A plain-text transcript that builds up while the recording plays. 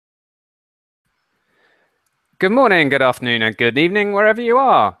Good morning, good afternoon, and good evening, wherever you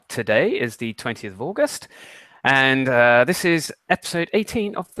are. Today is the 20th of August, and this is episode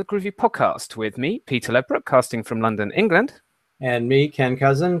 18 of the Groovy Podcast with me, Peter Ledbrook, casting from London, England. And me, Ken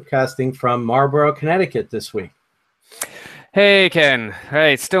Cousin, casting from Marlborough, Connecticut this week. Hey, Ken.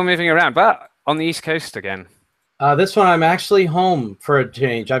 Hey, still moving around, but on the East Coast again. This one, I'm actually home for a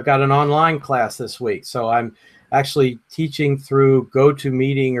change. I've got an online class this week, so I'm actually teaching through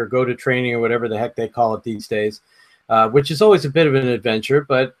GoToMeeting or GoToTraining or whatever the heck they call it these days, which is always a bit of an adventure.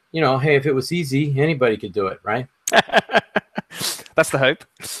 But, you know, hey, if it was easy, anybody could do it, right? That's the hope.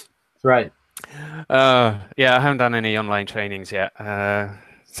 That's right. Yeah, I haven't done any online trainings yet.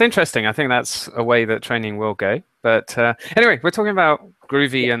 It's interesting. I think that's a way that training will go. But anyway, we're talking about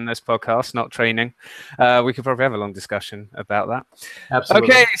Groovy in this podcast, not training. We could probably have a long discussion about that. Absolutely.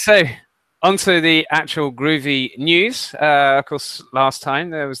 Okay, so on to the actual Groovy news. Of course, last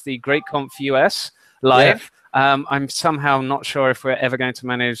time there was the GreatConf US live. Yeah. I'm somehow not sure if we're ever going to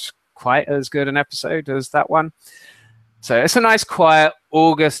manage quite as good an episode as that one. So it's a nice, quiet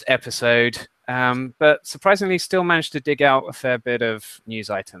August episode. But surprisingly still managed to dig out a fair bit of news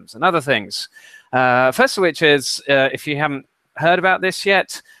items and other things. First of which is, if you haven't heard about this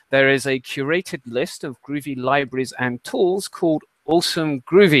yet, there is a curated list of Groovy libraries and tools called Awesome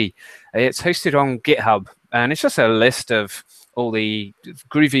Groovy. It's hosted on GitHub, and it's just a list of all the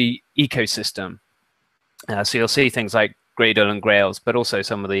Groovy ecosystem. So you'll see things like Gradle and Grails, but also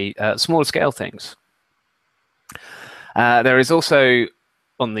some of the smaller scale things. There is also,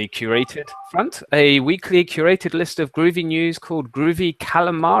 on the curated front, a weekly curated list of Groovy news called Groovy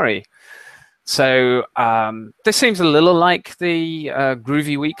Calamari. So this seems a little like the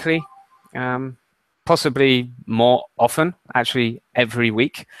Groovy Weekly, possibly more often, actually every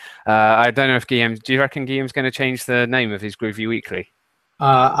week. I don't know if Guillaume, do you reckon Guillaume's going to change the name of his Groovy Weekly?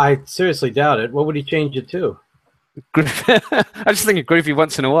 I seriously doubt it. What would he change it to? I just think of Groovy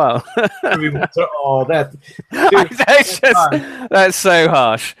once in a while. Oh, that's that's so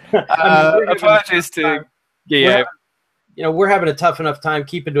harsh. Apologies to Guillaume. We're having a tough enough time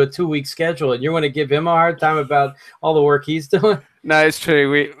keeping to a 2-week schedule, and you want to give him a hard time about all the work he's doing? No, it's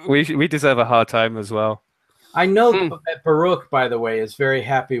true. We deserve a hard time as well. I know that Baruch, by the way, is very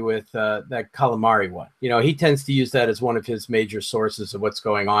happy with that calamari one. You know, he tends to use that as one of his major sources of what's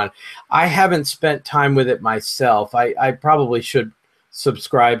going on. I haven't spent time with it myself. I probably should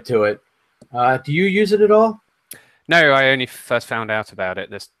subscribe to it. Do you use it at all? No, I only first found out about it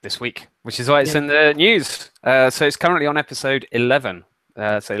this week, which is why it's in the news. So it's currently on episode 11, so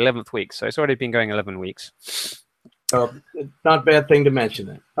 11th week. So it's already been going 11 weeks. So not a bad thing to mention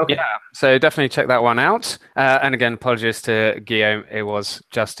then. Okay. Yeah, so definitely check that one out. And again, apologies to Guillaume. It was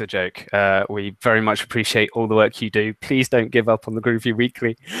just a joke. We very much appreciate all the work you do. Please don't give up on the Groovy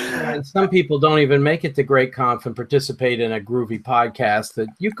Weekly. And some people don't even make it to GreatConf and participate in a Groovy podcast. That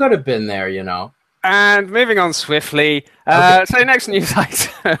you could have been there, you know. And moving on swiftly. Okay. So next news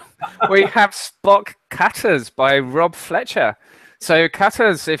item, we have Spock Katas by Rob Fletcher. So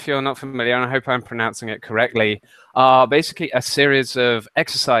katas, if you're not familiar, and I hope I'm pronouncing it correctly, are basically a series of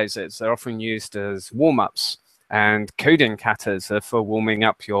exercises. They're often used as warm-ups, and coding katas are for warming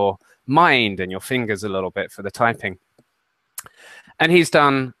up your mind and your fingers a little bit for the typing. And he's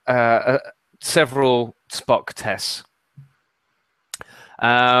done several Spock tests.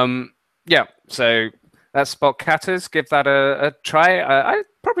 Yeah, so that's Spock katas. Give that a try. I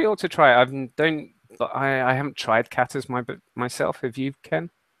probably ought to try it. I haven't tried katas myself. Have you,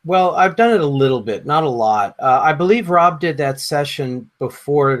 Ken? Well, I've done it a little bit, not a lot. I believe Rob did that session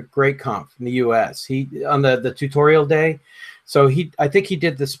before GreatConf in the U.S. He on the tutorial day, so I think he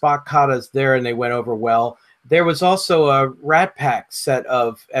did the Spock katas there, and they went over well. There was also a Rat Pack set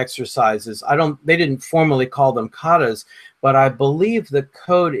of exercises. They didn't formally call them katas, but I believe the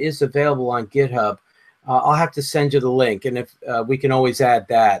code is available on GitHub. I'll have to send you the link, and if we can always add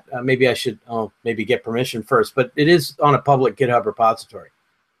that. Maybe I should maybe get permission first, but it is on a public GitHub repository.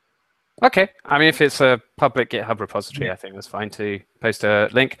 Okay. I mean, if it's a public GitHub repository, I think that's fine to post a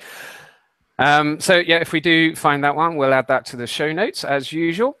link. So yeah, if we do find that one, we'll add that to the show notes as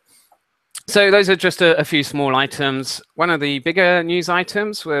usual. So those are just a few small items. One of the bigger news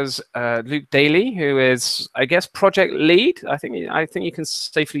items was Luke Daly, who is, I guess, project lead. I think you can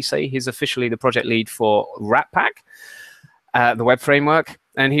safely say he's officially the project lead for Rat Pack, the web framework.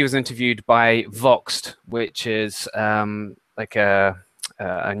 And he was interviewed by Voxed, which is like a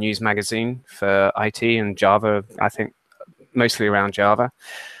news magazine for IT and Java, I think mostly around Java.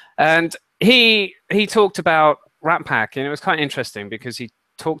 And he talked about Rat Pack, and it was quite interesting because he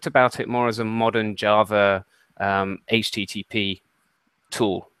talked about it more as a modern Java HTTP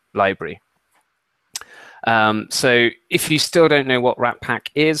tool library. So if you still don't know what Rat Pack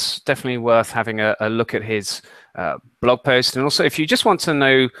is, definitely worth having a look at his blog post. And also, if you just want to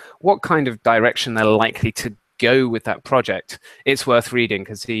know what kind of direction they're likely to go with that project, it's worth reading,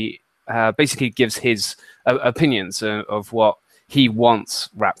 because he basically gives his opinions of what he wants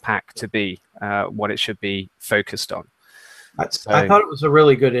Rat Pack to be, what it should be focused on. I thought it was a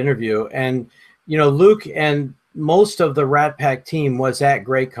really good interview. And, you know, Luke and most of the Rat Pack team was at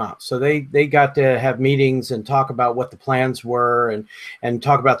GreatConf. So they got to have meetings and talk about what the plans were and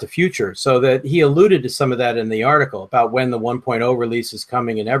talk about the future. So that he alluded to some of that in the article about when the 1.0 release is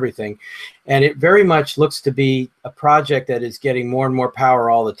coming and everything. And it very much looks to be a project that is getting more and more power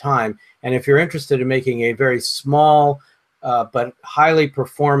all the time. And if you're interested in making a very small but highly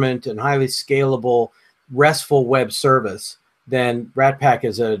performant and highly scalable RESTful web service, then Rat Pack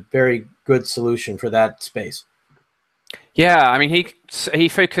is a very good solution for that space. Yeah, I mean, he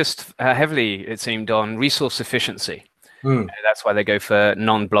focused heavily, it seemed, on resource efficiency. That's why they go for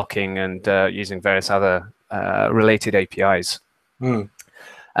non-blocking and using various other related APIs. And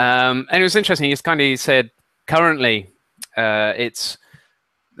it was interesting. He said currently it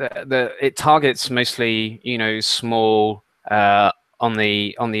targets mostly, you know, small on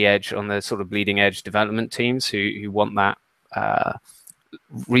the edge, on the sort of bleeding edge development teams who want that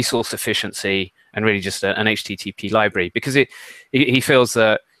resource efficiency and really just an HTTP library, because he feels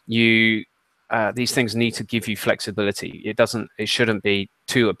that these things need to give you flexibility. It shouldn't be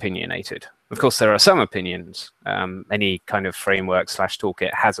too opinionated. Of course, there are some opinions. Any kind of framework /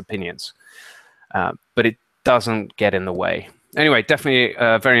 toolkit has opinions, but it doesn't get in the way. Anyway, definitely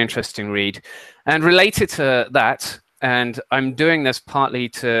a very interesting read. And related to that, and I'm doing this partly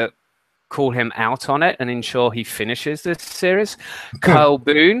to call him out on it and ensure he finishes this series, Kyle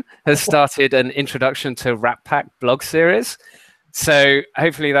Boone has started an Introduction to Rat Pack blog series. So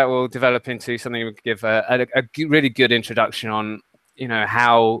hopefully that will develop into something we can give a really good introduction on, you know,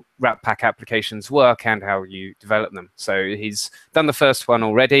 how Rat Pack applications work and how you develop them. So he's done the first one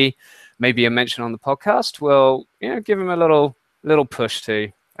already. Maybe a mention on the podcast will, you know, give him a little push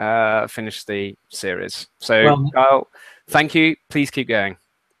to finish the series. So Kyle, thank you. Please keep going.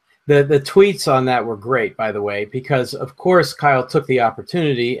 The tweets on that were great, by the way, because of course Kyle took the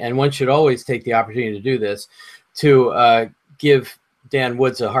opportunity, and one should always take the opportunity to do this, to give Dan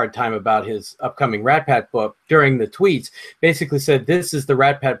Woods a hard time about his upcoming Rat Pack book during the tweets. Basically said, this is the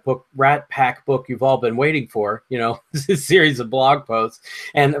Rat Pack book you've all been waiting for, you know, this series of blog posts.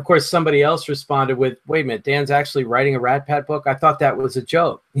 And of course somebody else responded with, wait a minute, Dan's actually writing a Rat Pack book? I thought that was a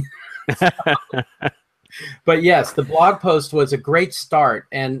joke. But yes, the blog post was a great start,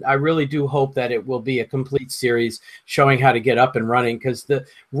 and I really do hope that it will be a complete series showing how to get up and running, because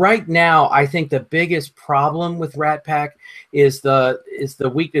right now I think the biggest problem with Rat Pack is the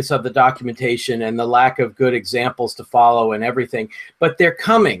weakness of the documentation and the lack of good examples to follow and everything. But they're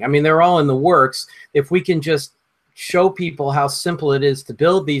coming. I mean, they're all in the works. If we can just show people how simple it is to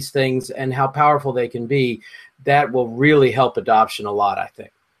build these things and how powerful they can be, that will really help adoption a lot, I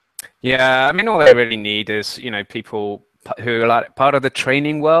think. Yeah, I mean, all they really need is, you know, people who are like part of the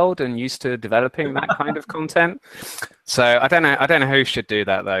training world and used to developing that kind of content. So I don't know who should do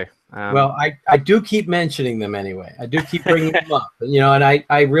that though. Well, I do keep mentioning them anyway. I do keep bringing them up, you know, and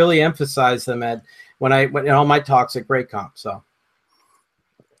I really emphasize them when in all my talks at GreatConf. So.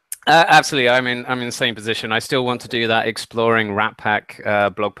 Absolutely, I'm in the same position. I still want to do that exploring Rat Pack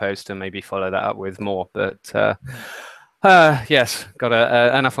blog post and maybe follow that up with more, but. Yes, got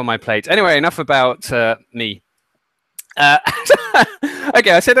enough on my plate. Anyway, enough about me.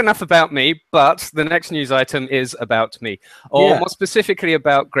 Okay, I said enough about me, but the next news item is about me, or more specifically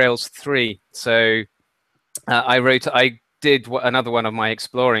about Grails 3. So I did another one of my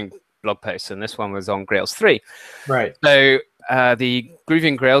exploring blog posts, and this one was on Grails 3. Right. So the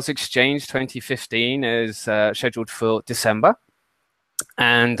Grooving Grails Exchange 2015 is scheduled for December,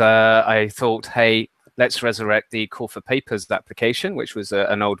 and I thought, hey, let's resurrect the Call for Papers application, which was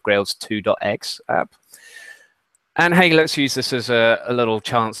an old Grails 2.x app. And hey, let's use this as a little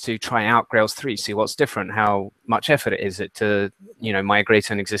chance to try out Grails 3, see what's different, how much effort is it to, you know, migrate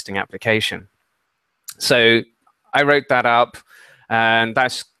an existing application. So I wrote that up, and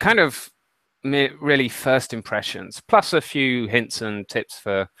that's kind of really first impressions, plus a few hints and tips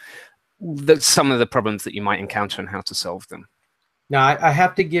for some of the problems that you might encounter and how to solve them. Now, I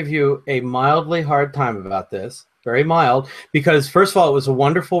have to give you a mildly hard time about this, very mild, because first of all, it was a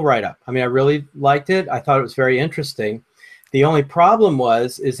wonderful write-up. I mean, I really liked it. I thought it was very interesting. The only problem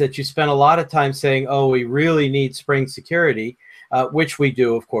is that you spent a lot of time saying, oh, we really need Spring Security, which we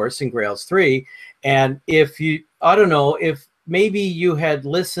do, of course, in Grails 3. And I don't know, if maybe you had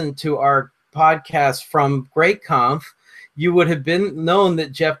listened to our podcast from GreatConf, you would have been known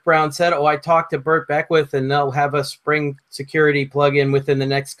that Jeff Brown said, "Oh, I talked to Burt Beckwith, and they'll have a Spring Security plugin within the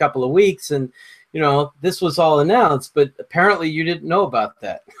next couple of weeks." And this was all announced, but apparently you didn't know about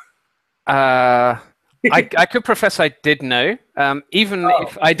that. I could profess I did know, even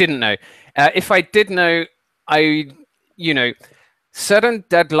if I didn't know. If I did know, certain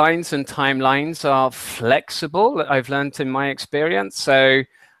deadlines and timelines are flexible. I've learned in my experience. So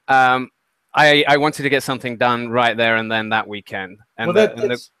I wanted to get something done right there and then that weekend, and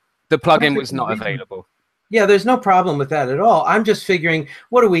the plugin was not available. Yeah, there's no problem with that at all. I'm just figuring,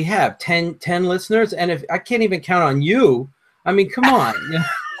 what do we have? 10 listeners? And if I can't even count on you, I mean, come on.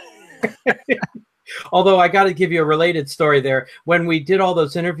 Although I got to give you a related story there. When we did all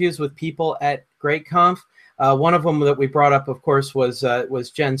those interviews with people at GreatConf, one of them that we brought up, of course, was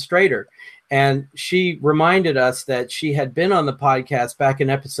Jen Strader. And she reminded us that she had been on the podcast back in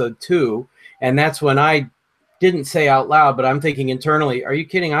episode 2. And that's when I didn't say out loud, but I'm thinking internally, are you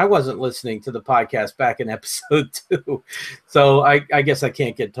kidding? I wasn't listening to the podcast back in episode 2. So I guess I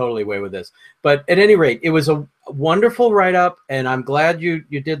can't get totally away with this. But at any rate, it was a wonderful write-up, and I'm glad you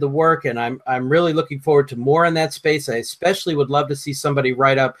did the work, and I'm really looking forward to more in that space. I especially would love to see somebody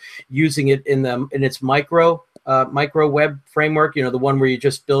write up using it in its micro web framework, the one where you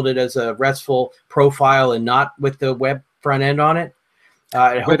just build it as a RESTful profile and not with the web front end on it.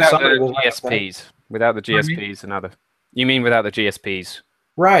 Without the GSPs. Without the GSPs and other. You mean without the GSPs?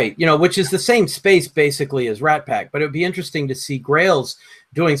 Right. Which is the same space basically as Ratpack. But it would be interesting to see Grails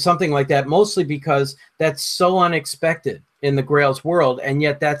doing something like that, mostly because that's so unexpected in the Grails world. And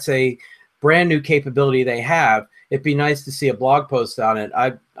yet that's a brand new capability they have. It'd be nice to see a blog post on it.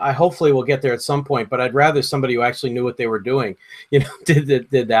 I hopefully will get there at some point, but I'd rather somebody who actually knew what they were doing,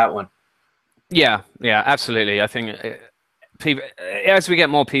 did that one. Yeah, absolutely. I think as we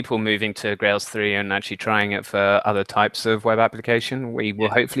get more people moving to Grails 3 and actually trying it for other types of web application, we will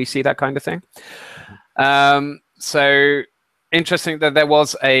hopefully see that kind of thing. So interesting that there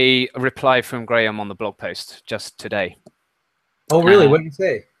was a reply from Graham on the blog post just today. Oh, really? What did you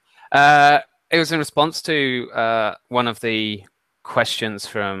say? It was in response to one of the questions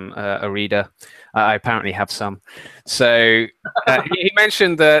from a reader. I apparently have some. So he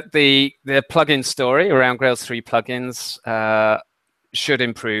mentioned that the plugin story around Grails 3 plugins should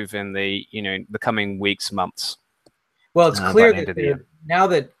improve in the coming weeks, months. Well, it's clear that now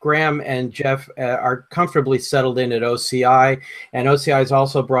that Graham and Jeff are comfortably settled in at OCI, and OCI has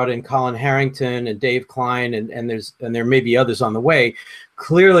also brought in Colin Harrington and Dave Klein, and there may be others on the way.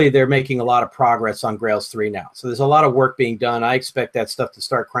 Clearly, they're making a lot of progress on Grails 3 now. So there's a lot of work being done. I expect that stuff to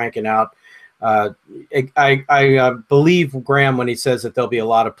start cranking out. I believe Graham when he says that there'll be a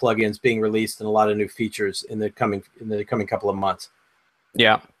lot of plugins being released and a lot of new features in the coming couple of months.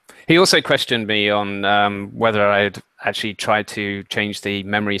 Yeah. He also questioned me on whether I'd actually tried to change the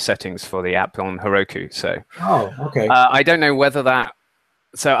memory settings for the app on Heroku. So, okay. I don't know whether that.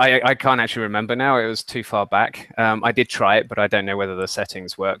 So I can't actually remember now. It was too far back. I did try it, but I don't know whether the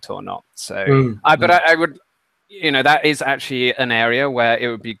settings worked or not. So, I would. That is actually an area where it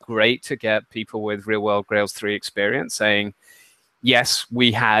would be great to get people with real-world Grails 3 experience saying, yes,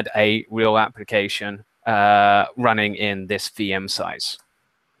 we had a real application running in this VM size.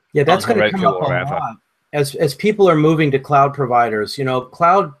 Yeah, that's going to come up a lot. As people are moving to cloud providers,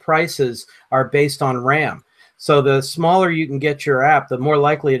 cloud prices are based on RAM. So the smaller you can get your app, the more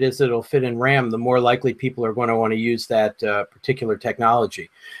likely it is that it'll fit in RAM, the more likely people are going to want to use that particular technology.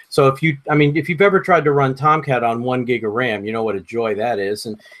 So if you've ever tried to run Tomcat on 1 gig of RAM, you know what a joy that is.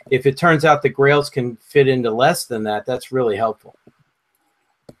 And if it turns out that Grails can fit into less than that, that's really helpful.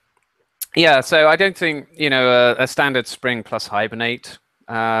 Yeah, so I don't think, a standard Spring plus Hibernate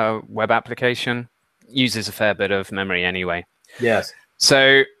web application uses a fair bit of memory anyway. Yes.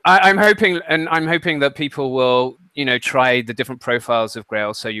 So I'm hoping that people will, try the different profiles of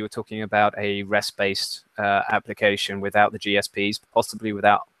Grails. So you were talking about a REST-based application without the GSPs, possibly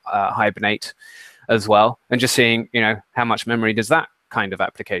without Hibernate as well, and just seeing, how much memory does that kind of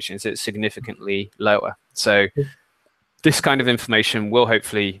application? Is it significantly lower? So this kind of information will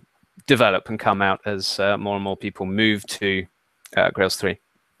hopefully develop and come out as more and more people move to Grails 3.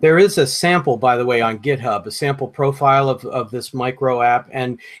 There is a sample, by the way, on GitHub, a sample profile of this micro app,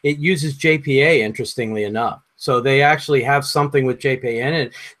 and it uses JPA, interestingly enough. So they actually have something with JPA in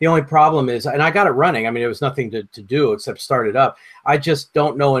it. The only problem is, and I got it running. I mean, there was nothing to do except start it up. I just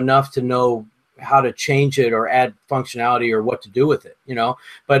don't know enough to know how to change it or add functionality or what to do with it,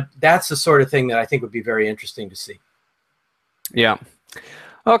 But that's the sort of thing that I think would be very interesting to see. Yeah.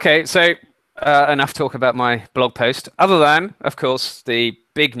 Okay, so enough talk about my blog post. Other than, of course, the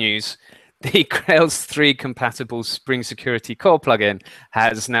big news the Grails 3 compatible Spring Security Core plugin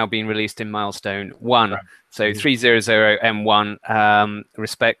has now been released in milestone 1. Right. So 300M1,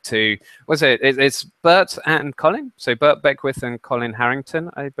 respect to, it's Bert and Colin? So Bert Beckwith and Colin Harrington,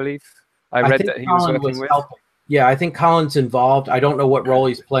 I believe. I read that he was working with. Helping. Yeah, I think Colin's involved. I don't know what role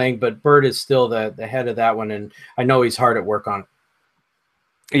he's playing, but Bert is still the head of that one, and I know he's hard at work on it.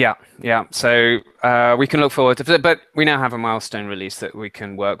 Yeah. So we can look forward to it, but we now have a milestone release that we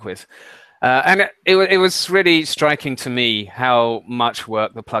can work with. And it was really striking to me how much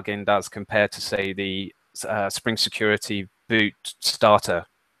work the plugin does compared to, say, the Spring Security Boot Starter.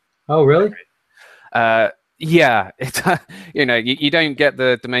 Oh, really? Yeah, you don't get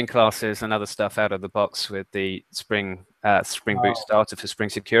the domain classes and other stuff out of the box with the Spring Boot Starter for Spring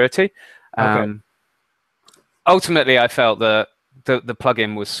Security. Okay. Ultimately, I felt that the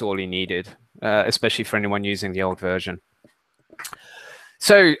plugin was sorely needed, especially for anyone using the old version.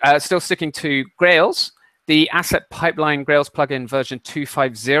 So, still sticking to Grails, the Asset Pipeline Grails plugin version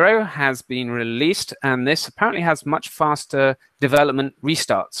 2.50 has been released, and this apparently has much faster development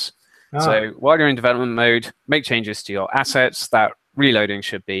restarts. So while you're in development mode, make changes to your assets. That reloading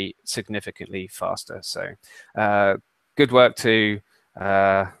should be significantly faster. So good work to,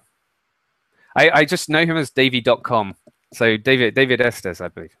 I just know him as Davey.com. So David Estes, I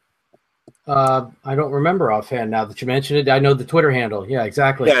believe. I don't remember offhand now that you mentioned it. I know the Twitter handle. Yeah,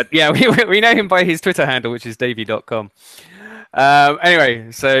 exactly. Yeah, we know him by his Twitter handle, which is Davey.com. Anyway,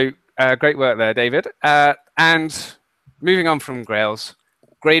 so great work there, David. And moving on from Grails,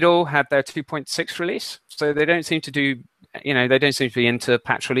 Gradle had their 2.6 release, so they don't seem to do, they don't seem to be into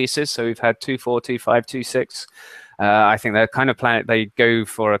patch releases. So we've had 2.4, 2.5, 2.6. I think they're kind of they go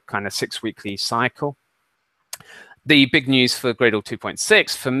for a kind of 6-weekly cycle. The big news for Gradle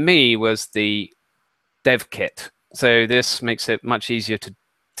 2.6 for me was the dev kit. So this makes it much easier to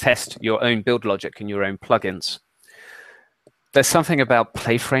test your own build logic and your own plugins. There's something about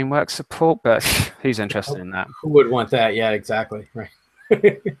Play Framework support, but who's interested in that? Who would want that? Yeah, exactly. Right.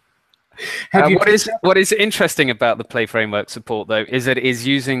 What is interesting about the Play Framework support, though, is that it is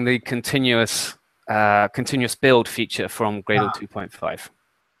using the continuous build feature from Gradle 2.5.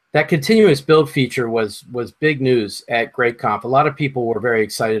 That continuous build feature was big news at GreatConf. A lot of people were very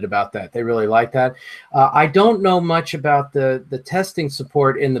excited about that. They really liked that. I don't know much about the testing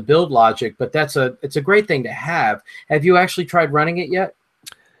support in the build logic, but it's a great thing to have. Have you actually tried running it yet?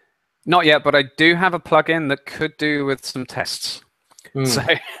 Not yet, but I do have a plugin that could do with some tests. So,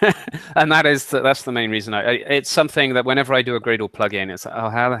 and that's the main reason. It's something that whenever I do a Gradle plugin, it's like, oh,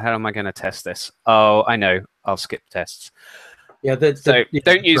 how the hell am I going to test this? Oh, I know, I'll skip tests. Yeah.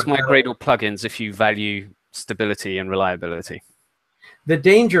 Don't use my Gradle plugins if you value stability and reliability. The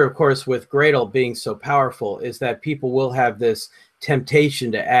danger, of course, with Gradle being so powerful is that people will have this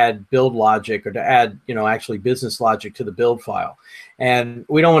temptation to add build logic or to add, actually business logic to the build file. And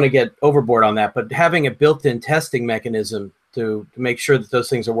we don't want to get overboard on that, but having a built-in testing mechanism to make sure that those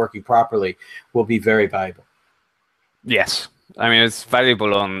things are working properly will be very valuable. Yes. I mean, it's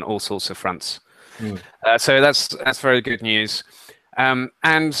valuable on all sorts of fronts. So that's very good news. And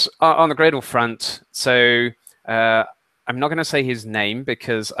on the Gradle front, so I'm not going to say his name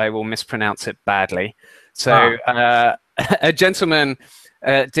because I will mispronounce it badly. So a gentleman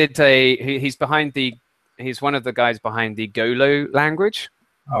he's one of the guys behind the Golo language.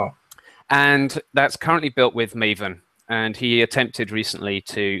 Oh. And that's currently built with Maven. And he attempted recently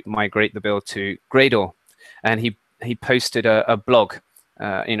to migrate the build to Gradle. And he posted a blog,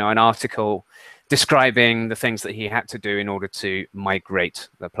 an article describing the things that he had to do in order to migrate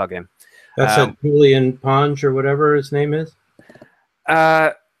the plugin. That's Julian Ponge or whatever his name is?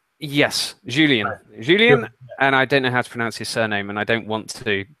 Yes, Julian. Right. Julian, and I don't know how to pronounce his surname, and I don't want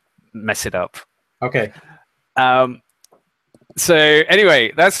to mess it up. Okay. So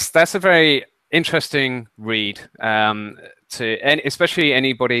anyway, that's a very interesting read especially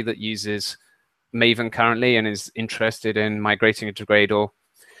anybody that uses Maven currently and is interested in migrating into Gradle.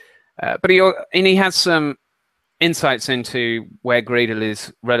 But he has some insights into where Gradle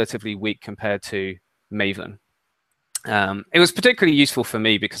is relatively weak compared to Maven. It was particularly useful for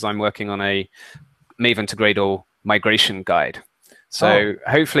me because I'm working on a Maven to Gradle migration guide. So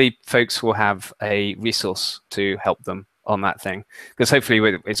hopefully folks will have a resource to help them on that thing, because hopefully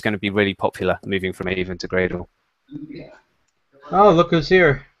it's going to be really popular moving from Maven to Gradle. Oh, look who's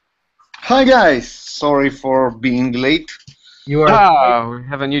here. Hi guys, sorry for being late. You are. We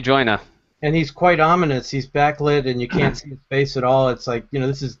have a new joiner. And he's quite ominous. He's backlit and you can't see his face at all. It's like,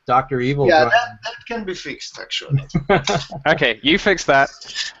 this is Dr. Evil. Yeah, that can be fixed, actually. Okay, you fix that.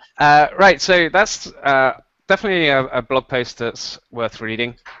 Right, so that's definitely a blog post that's worth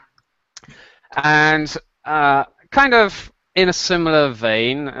reading. And kind of in a similar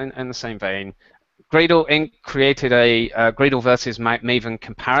vein, in the same vein, Gradle Inc. created a Gradle versus Maven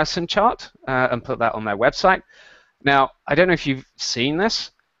comparison chart and put that on their website. Now, I don't know if you've seen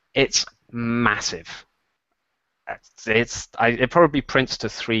this. It's massive. It probably prints to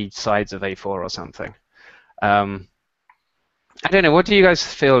 3 sides of A4 or something. I don't know. What do you guys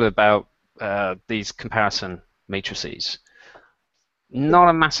feel about these comparison matrices? Not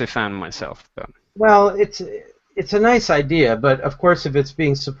a massive fan myself, but well, it's a nice idea, but of course, if it's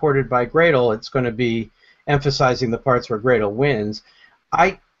being supported by Gradle, it's going to be emphasizing the parts where Gradle wins.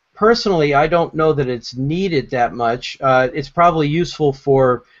 Personally, I don't know that it's needed that much. It's probably useful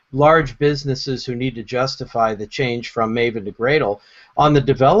for large businesses who need to justify the change from Maven to Gradle. On the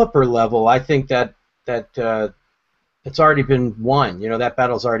developer level, I think that it's already been won. You know, that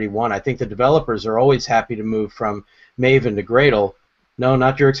battle's already won. I think the developers are always happy to move from Maven to Gradle. No,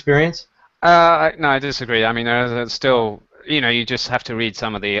 not your experience? No, I disagree. I mean, there's still, you just have to read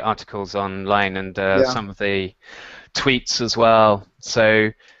some of the articles online and some of the tweets as well.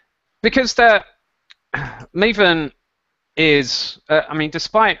 So, because Maven is, I mean,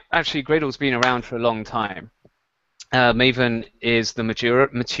 despite actually Gradle's been around for a long time, Maven is the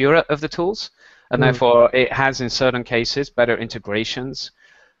maturer of the tools, and therefore it has, in certain cases, better integrations.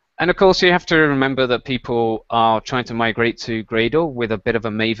 And of course, you have to remember that people are trying to migrate to Gradle with a bit of a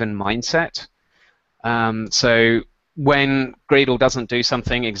Maven mindset. So when Gradle doesn't do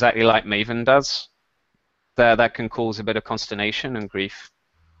something exactly like Maven does, that can cause a bit of consternation and grief.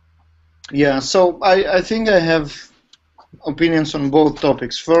 Yeah, so I think I have opinions on both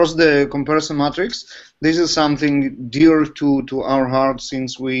topics. First, the comparison matrix. This is something dear to our heart,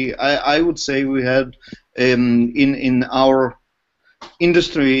 since I would say we had in our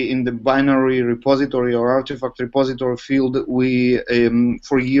industry, in the binary repository or artifact repository field, we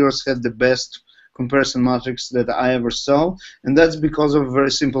for years had the best comparison matrix that I ever saw, and that's because of a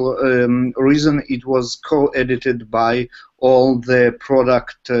very simple reason. It was co-edited by all the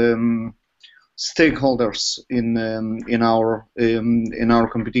product stakeholders in our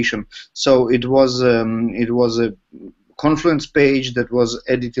competition. So it was a Confluence page that was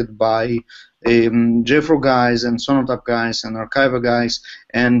edited by JFrog guys and Sonatype guys and Archiva guys,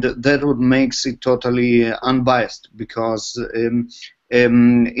 and that would makes it totally unbiased, because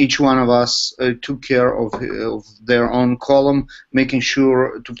each one of us took care of their own column, making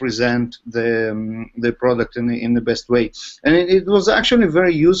sure to present the product in the best way. And it was actually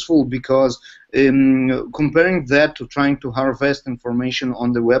very useful, because comparing that to trying to harvest information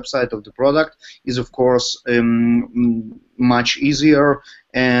on the website of the product is, of course, much easier,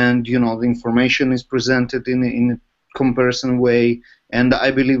 and the information is presented in a comparison way. And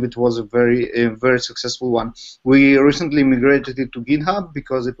I believe it was a very successful one. We recently migrated it to GitHub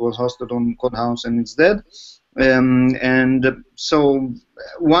because it was hosted on Codehouse and it's dead. And so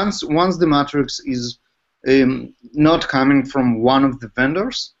once the matrix is not coming from one of the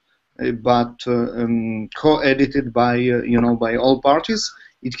vendors, but co-edited by by all parties,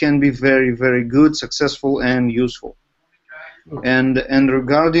 it can be very good, successful, and useful. And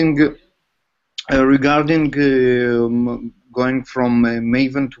regarding going from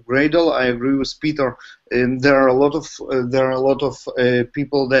Maven to Gradle, I agree with Peter. There are a lot of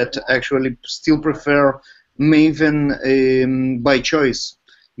people that actually still prefer Maven by choice.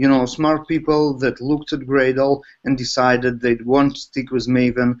 Smart people that looked at Gradle and decided they'd want to stick with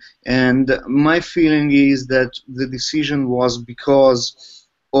Maven. And my feeling is that the decision was because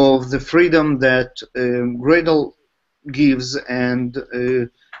of the freedom that Gradle gives, and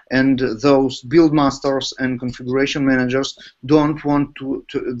those build masters and configuration managers don't want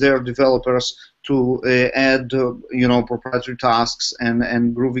their developers to add proprietary tasks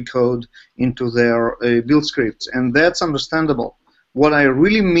and groovy code into their build scripts, and that's understandable. What I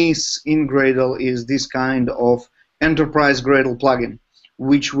really miss in Gradle is this kind of enterprise Gradle plugin,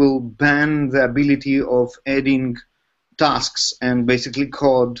 which will ban the ability of adding tasks and basically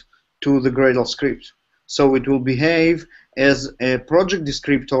code to the Gradle script. So it will behave as a project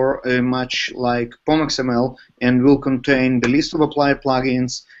descriptor, much like POM.XML, and will contain the list of applied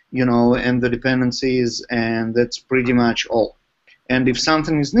plugins, and the dependencies, and that's pretty much all. And if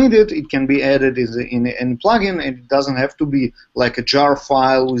something is needed, it can be added in a plugin, and it doesn't have to be like a jar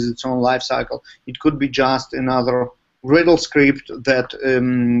file with its own lifecycle. It could be just another Gradle script that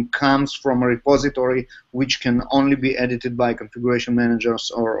comes from a repository which can only be edited by configuration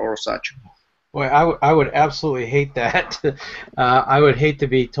managers or such. Boy, I would absolutely hate that. I would hate to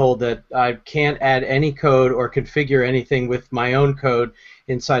be told that I can't add any code or configure anything with my own code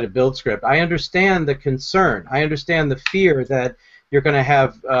inside a build script. I understand the concern. I understand the fear that you're going to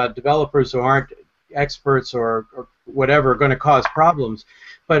have developers who aren't experts or whatever going to cause problems.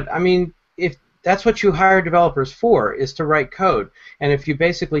 But I mean, if that's what you hire developers for, is to write code, and if you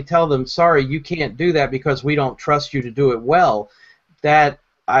basically tell them, sorry, you can't do that because we don't trust you to do it well, that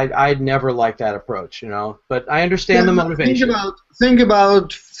I'd never like that approach, you know. But I understand the motivation. Think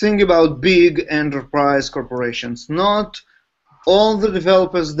about big enterprise corporations. Not all the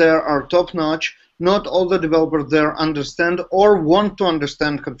developers there are top-notch. Not all the developers there understand or want to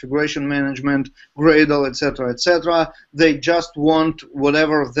understand configuration management, Gradle, etc., etc. They just want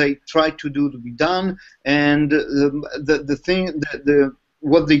whatever they try to do to be done, and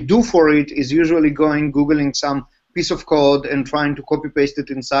what they do for it is usually googling some piece of code and trying to copy paste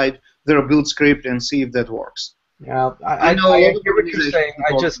it inside their build script and see if that works. Yeah, I know. I hear what you're saying.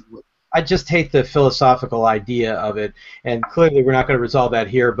 I just hate the philosophical idea of it, and clearly we're not going to resolve that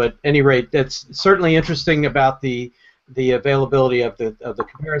here. But at any rate, that's certainly interesting about the availability of the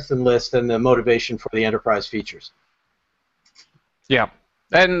comparison list and the motivation for the enterprise features. Yeah.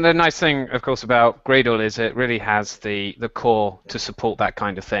 And the nice thing, of course, about Gradle is it really has the core to support that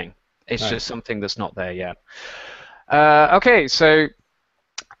kind of thing. It's just something that's not there yet. Okay, so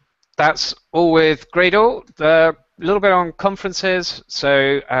that's all with Gradle. A little bit on conferences.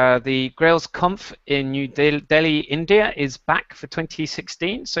 So the Grails Conf in New Delhi, India is back for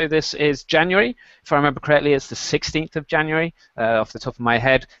 2016. So this is January. If I remember correctly, it's the 16th of January off the top of my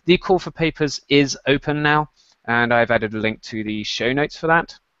head. The call for papers is open now, and I've added a link to the show notes for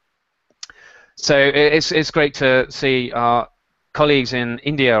that. So it's great to see our colleagues in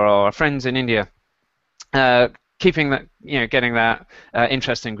India or our friends in India keeping that, getting that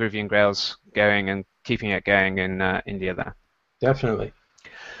interest in Groovy and Grails going and keeping it going in India there. Definitely.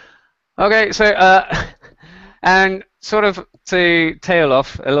 Okay, so and sort of to tail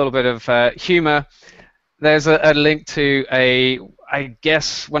off a little bit of humor, there's a link to I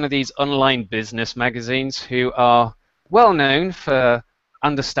guess one of these online business magazines who are well known for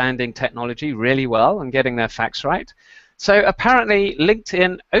understanding technology really well and getting their facts right. So apparently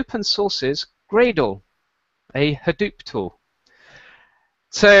LinkedIn open sources Gradle, a Hadoop tool.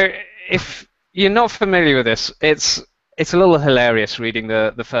 So if you're not familiar with this, it's a little hilarious reading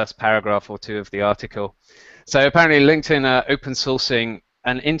the first paragraph or two of the article. So apparently LinkedIn are open sourcing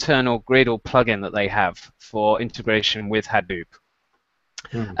an internal Gradle plugin that they have for integration with Hadoop.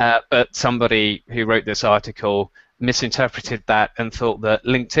 But somebody who wrote this article misinterpreted that and thought that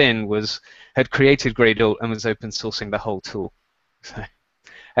LinkedIn had created Gradle and was open sourcing the whole tool. So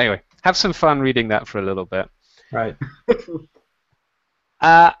anyway, have some fun reading that for a little bit. Right.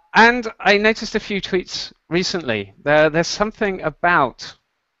 And I noticed a few tweets recently. There's something about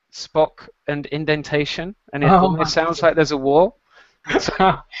Spock and indentation, and it almost sounds like there's a war.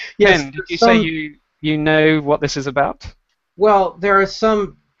 So, yes, Ken, did you say you know what this is about? Well, there are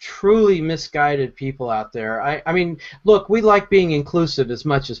some truly misguided people out there. I mean, look, we like being inclusive as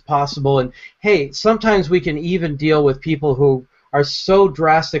much as possible, and hey, sometimes we can even deal with people who are so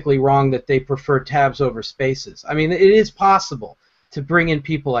drastically wrong that they prefer tabs over spaces. I mean, it is possible to bring in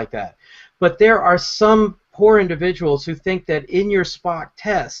people like that. But there are some poor individuals who think that in your Spock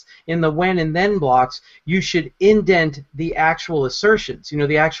tests, in the when and then blocks, you should indent the actual assertions,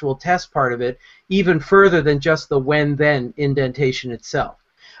 the actual test part of it, even further than just the when-then indentation itself.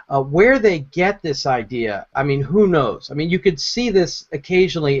 Where they get this idea, I mean, who knows? I mean, you could see this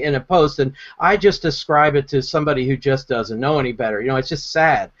occasionally in a post, and I just describe it to somebody who just doesn't know any better. It's just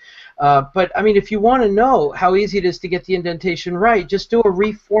sad. But, I mean, if you want to know how easy it is to get the indentation right, just do a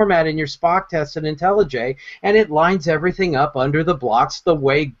reformat in your Spock test in IntelliJ, and it lines everything up under the blocks the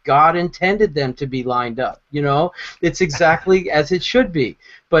way God intended them to be lined up. It's exactly as it should be.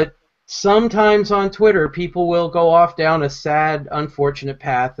 But sometimes on Twitter, people will go off down a sad, unfortunate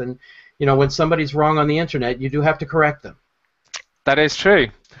path, and when somebody's wrong on the internet, you do have to correct them. That is true.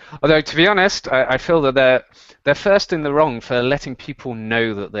 Although, to be honest, I feel that they're first in the wrong for letting people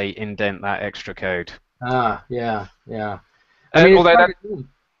know that they indent that extra code. Yeah. I mean,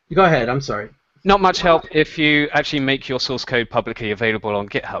 go ahead. I'm sorry. Not much help if you actually make your source code publicly available on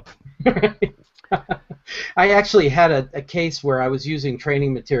GitHub. I actually had a case where I was using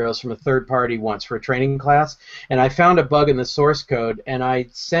training materials from a third party once for a training class, and I found a bug in the source code, and I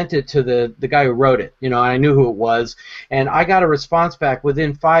sent it to the guy who wrote it, and I knew who it was, and I got a response back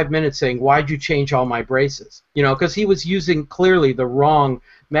within 5 minutes saying, why'd you change all my braces? Because he was using clearly the wrong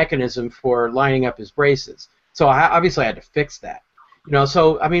mechanism for lining up his braces. So obviously I had to fix that.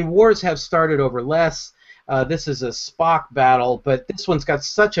 So, I mean, wars have started over less. This is a Spock battle, but this one's got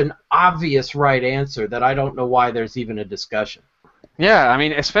such an obvious right answer that I don't know why there's even a discussion. Yeah, I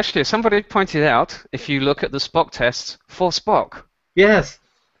mean, especially as somebody pointed out, if you look at the Spock tests for Spock, Yes.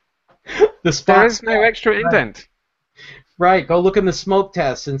 The There Spock. is no extra indent. Right. Go look in the smoke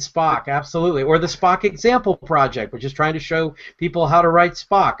tests in Spock. Absolutely. Or the Spock example project, which is trying to show people how to write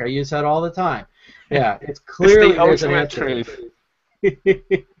Spock. I use that all the time. Yeah, it's clearly It's the there's an ultimate answer.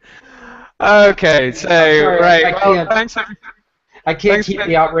 truth. Okay, so sorry, right. I Well, can't- thanks. I can't Thanks keep for-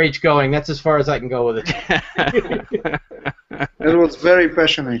 the outrage going. That's as far as I can go with it. That was very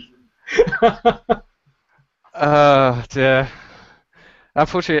passionate. Oh dear.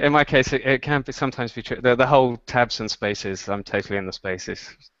 Unfortunately, in my case, it can be sometimes be true. The whole tabs and spaces. I'm totally in the spaces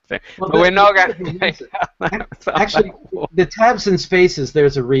thing. Well, But we're not there's going a reason. to. Actually, the tabs and spaces,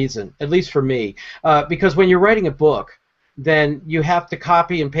 there's a reason, at least for me. Because when you're writing a book, then you have to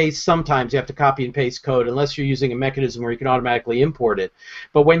copy and paste. Sometimes you have to copy and paste code, unless you're using a mechanism where you can automatically import it.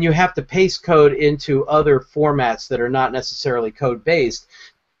 But when you have to paste code into other formats that are not necessarily code-based,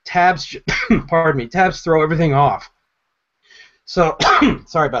 tabs, pardon me, tabs throw everything off. So,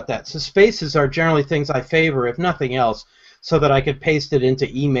 sorry about that. So spaces are generally things I favor, if nothing else, so that I could paste it into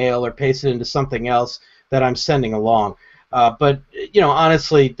email or paste it into something else that I'm sending along. But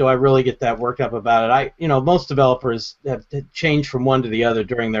honestly, do I really get that worked up about it? Most developers have changed from one to the other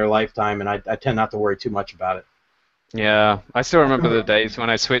during their lifetime, and I tend not to worry too much about it. Yeah, I still remember the days when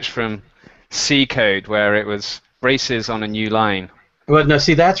I switched from C code, where it was braces on a new line. Well, no,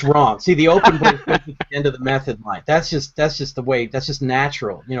 see, that's wrong. See, the open brace goes at the end of the method line. That's just the way. That's just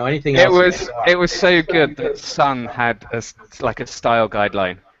natural. Anything else. It was so good that Sun had a style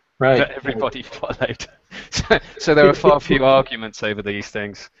guideline right. that everybody followed. So there were far few arguments over these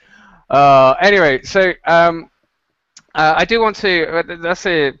things. Anyway, so I do want to. That's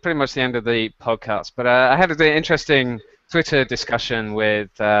pretty much the end of the podcast. But I had an interesting Twitter discussion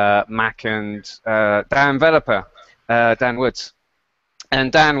with Mac and Dan Developer, Dan Woods. And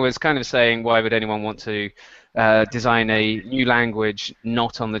Dan was kind of saying, why would anyone want to design a new language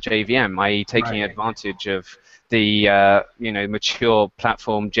not on the JVM, i.e. taking advantage of the mature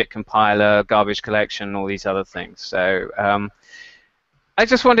platform, JIT compiler, garbage collection, all these other things. So I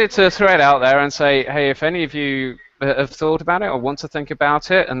just wanted to throw it out there and say, hey, if any of you have thought about it or want to think about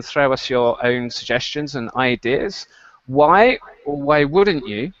it and throw us your own suggestions and ideas, why or why wouldn't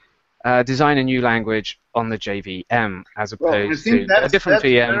you design a new language on the JVM as opposed to a different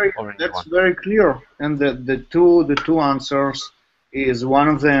VM or a new one? That's very clear, and the two answers is, one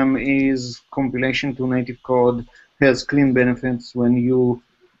of them is compilation to native code has clean benefits when you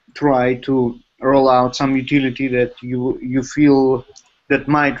try to roll out some utility that you feel that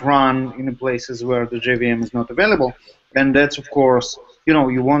might run in places where the JVM is not available, and that's of course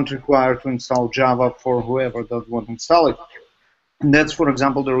you won't require to install Java for whoever does want to install it. And that's, for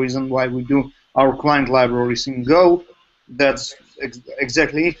example, the reason why we do our client libraries in Go. That's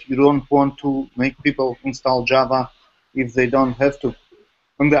exactly it. You don't want to make people install Java if they don't have to.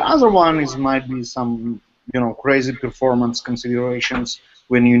 And the other one might be some crazy performance considerations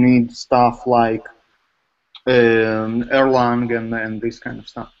when you need stuff like Erlang and this kind of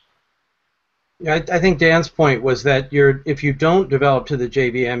stuff. Yeah, I think Dan's point was that if you don't develop to the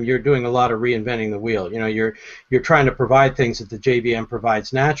JVM, you're doing a lot of reinventing the wheel. You're trying to provide things that the JVM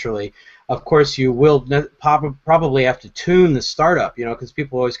provides naturally. Of course, you will probably have to tune the startup, because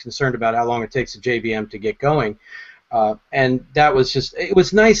people are always concerned about how long it takes the JVM to get going. And that was it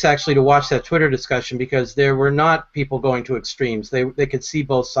was nice actually to watch that Twitter discussion, because there were not people going to extremes. They could see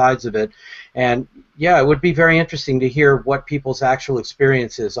both sides of it. And yeah, it would be very interesting to hear what people's actual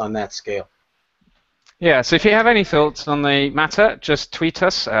experience is on that scale. Yeah, so if you have any thoughts on the matter, just tweet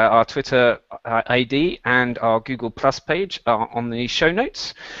us. Our Twitter ID and our Google Plus page are on the show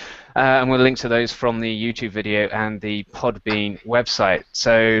notes. And we'll link to those from the YouTube video and the Podbean website.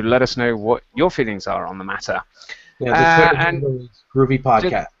 So let us know what your feelings are on the matter. Yeah, the Twitter handle is Groovy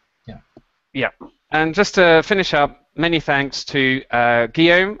Podcast. Yeah, and just to finish up, many thanks to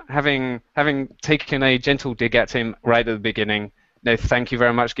Guillaume, having taken a gentle dig at him right at the beginning. No, thank you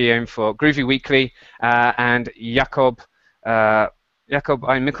very much, Guillaume, for Groovy Weekly, and Jakob I.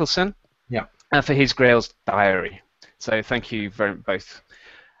 Mikkelsen for his Grails Diary. So thank you both.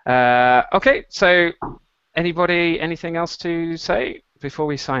 Okay, so anything else to say before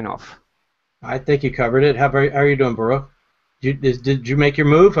we sign off? I think you covered it. How are you doing, Baruch? Did you make your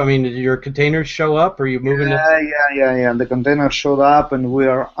move? I mean, did your containers show up? Or are you moving? Yeah. The containers showed up, and we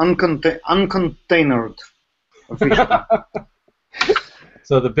are uncontainered officially.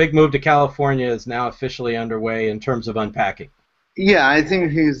 So the big move to California is now officially underway in terms of unpacking. Yeah, I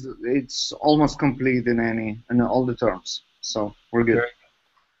think it's almost complete in all the terms. So we're good.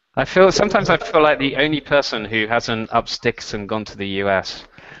 Sometimes I feel like the only person who hasn't up sticks and gone to the US.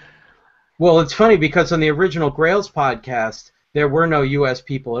 Well, it's funny because on the original Grails podcast, there were no U.S.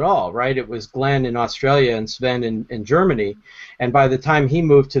 people at all, right? It was Glenn in Australia and Sven in Germany. And by the time he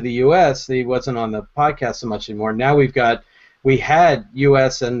moved to the U.S., he wasn't on the podcast so much anymore. Now we had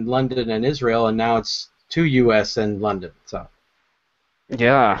U.S. and London and Israel, and now it's 2 U.S. and London. So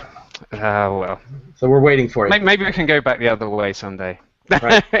yeah, well. So we're waiting for it. Maybe we can go back the other way someday.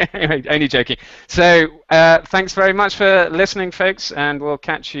 Right. Anyway, only joking. So thanks very much for listening, folks, and we'll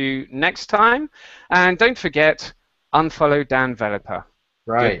catch you next time. And don't forget, unfollow Dan Veliper.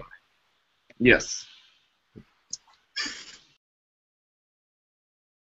 Right. Yes.